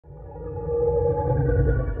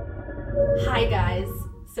Hi guys.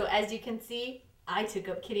 So as you can see, I took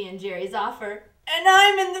up Kitty and Jerry's offer and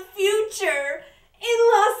I'm in the future in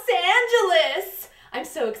Los Angeles. I'm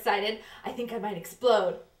so excited. I think I might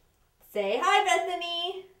explode. Say hi,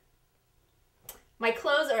 Bethany. My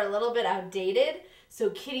clothes are a little bit outdated, so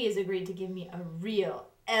Kitty has agreed to give me a real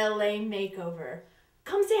LA makeover.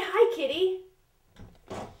 Come say hi, Kitty.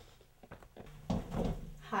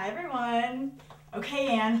 Hi everyone. Okay,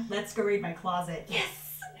 Anne, let's go read my closet.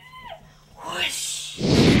 Yes. Whoosh.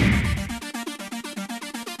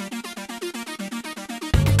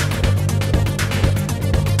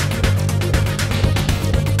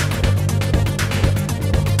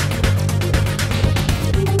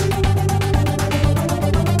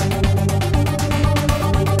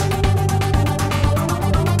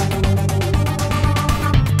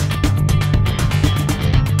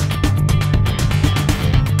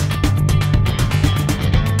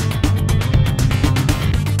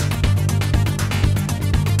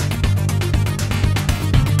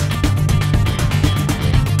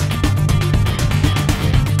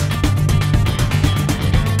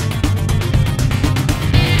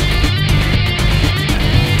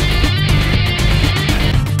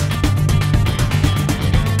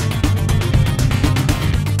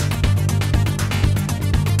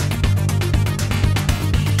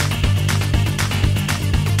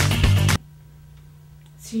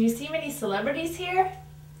 So you see many celebrities here?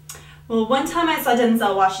 Well, one time I saw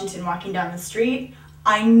Denzel Washington walking down the street.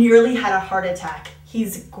 I nearly had a heart attack.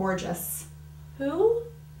 He's gorgeous. Who?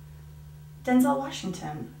 Denzel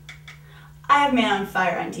Washington. I have Man on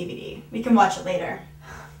Fire on DVD. We can watch it later.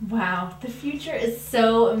 Wow, the future is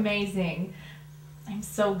so amazing. I'm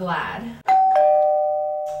so glad.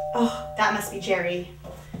 Oh, that must be Jerry.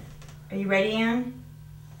 Are you ready, Anne?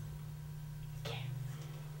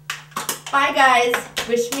 Bye guys,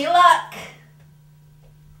 wish me luck.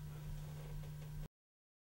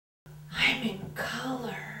 I'm in color.